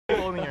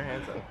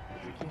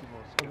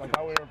I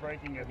thought we were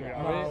breaking it.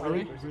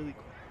 Really?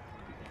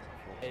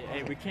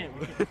 Hey, we can't.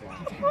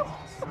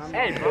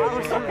 Hey, bro.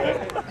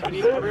 We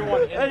need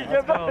everyone in. Hey,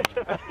 get back.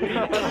 We need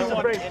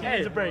everyone in.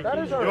 Hey, break.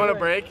 You want a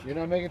break? You're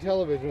not making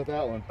television with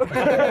that one.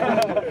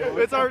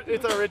 It's our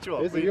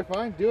ritual. Is it? You're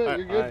fine. Do it.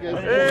 You're good,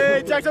 guys.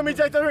 Hey, check on me,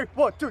 check on me.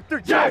 1, 2,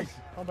 3, Jags!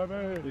 Oh, my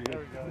baby.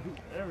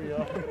 There we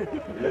go.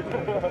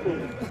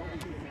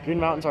 Green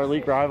Mountain's our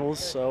league rivals,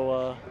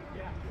 so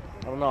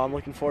I don't know. I'm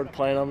looking forward to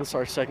playing them. This is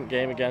our second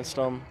game against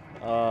them.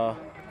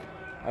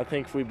 I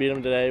think if we beat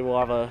them today, we'll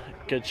have a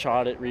good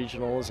shot at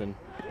regionals, and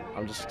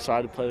I'm just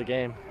excited to play the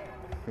game.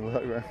 Good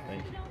luck, man.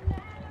 Thank you.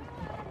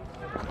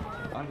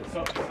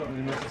 What are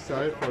you most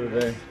excited for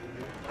today?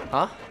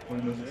 Huh? What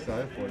are you most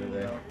excited for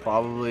today?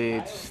 Probably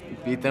just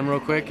beat them real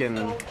quick and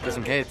get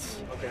some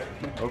hits.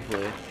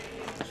 Hopefully.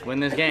 Just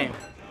win this game.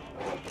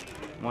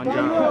 One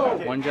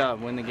job. One job.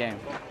 Win the game.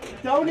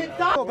 Don't it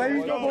stop,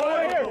 baby. Go,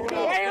 boy.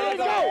 Hey, let's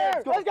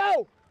go. Let's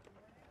go.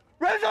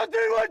 Rams on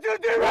 3, 1, 2,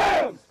 3,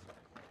 Rams.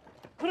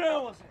 Put it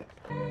on.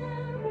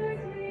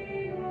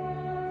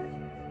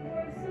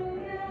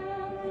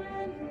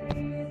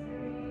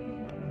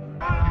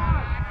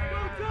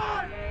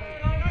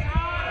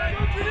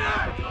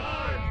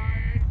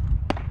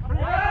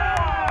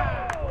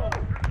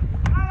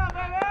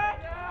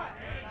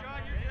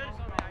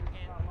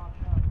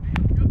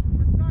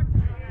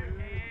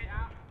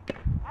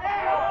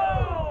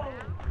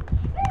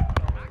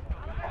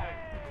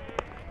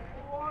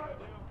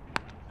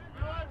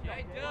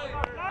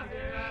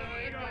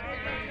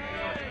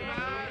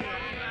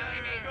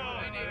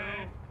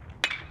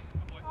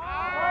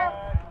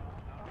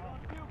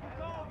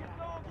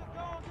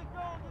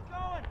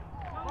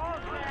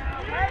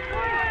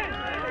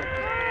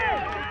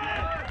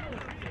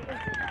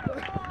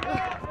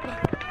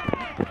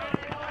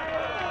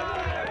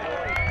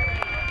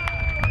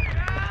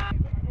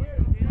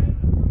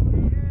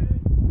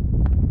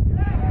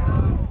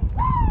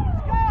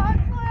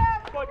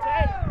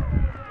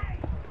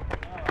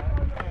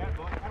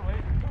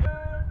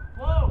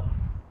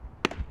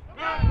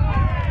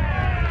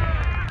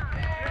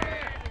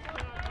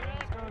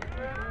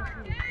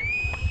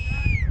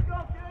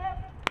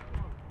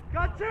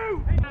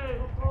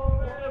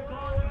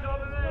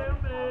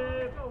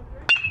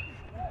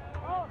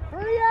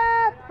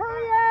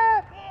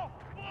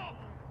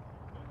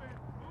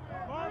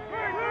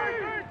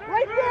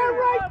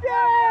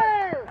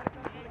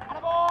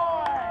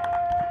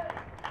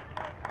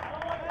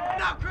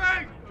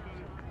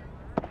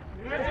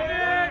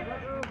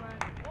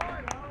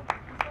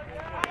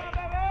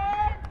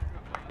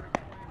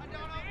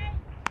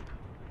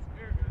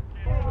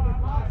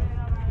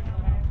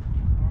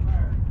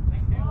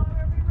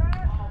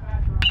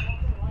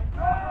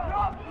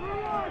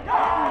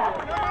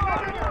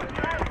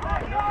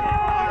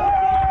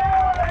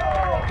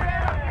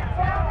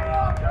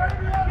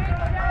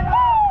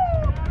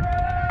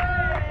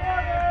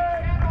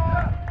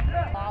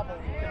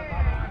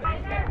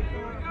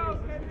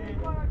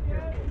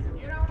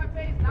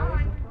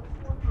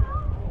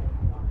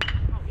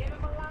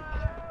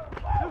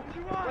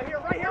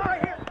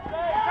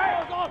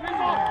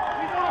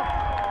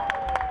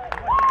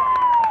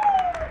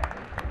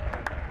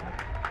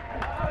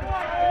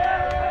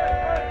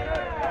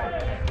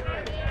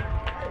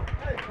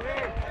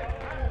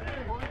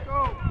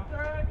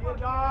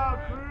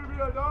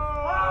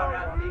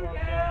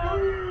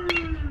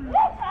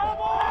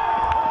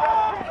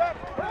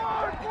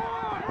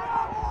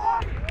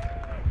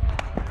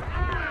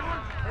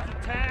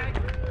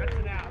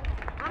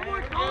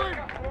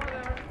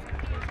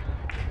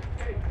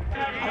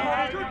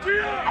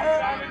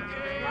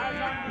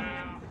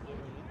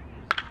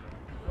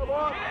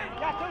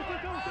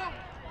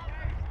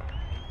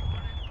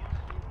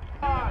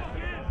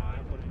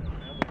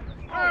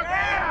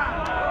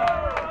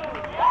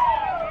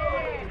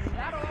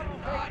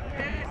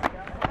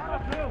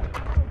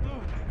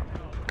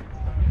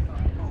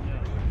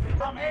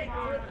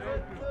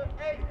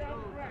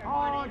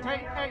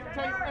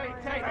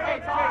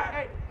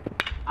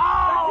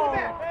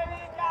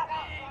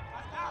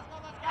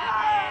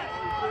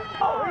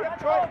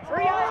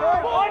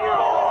 On your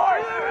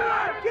horse!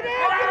 Get in!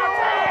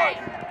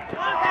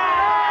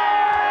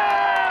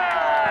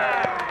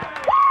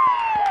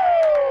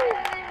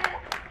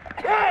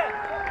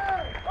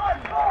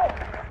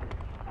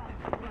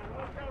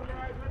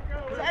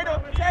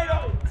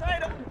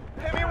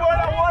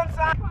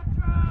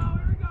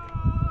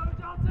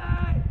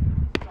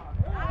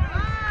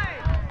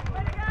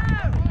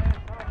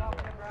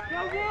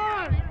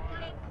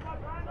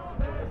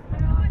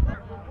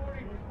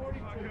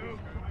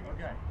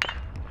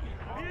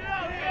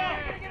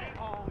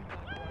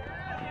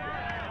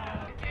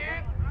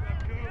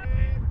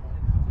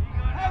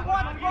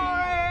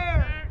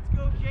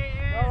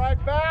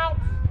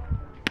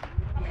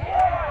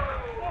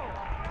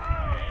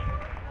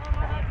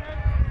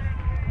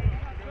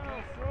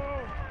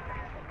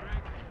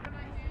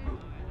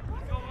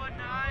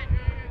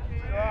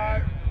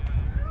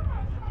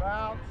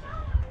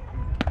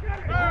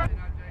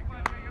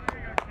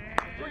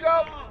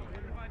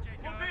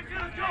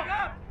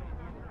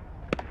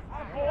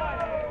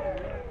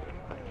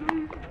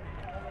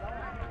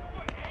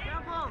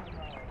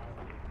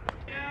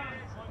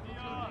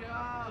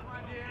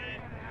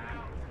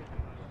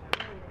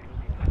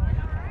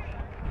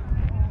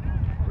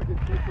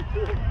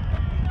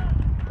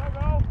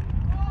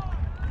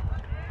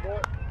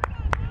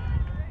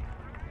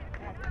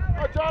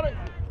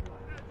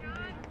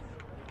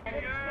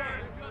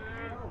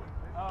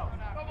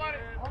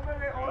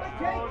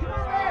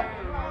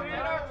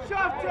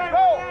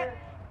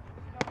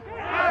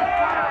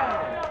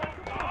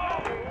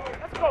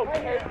 Let's go,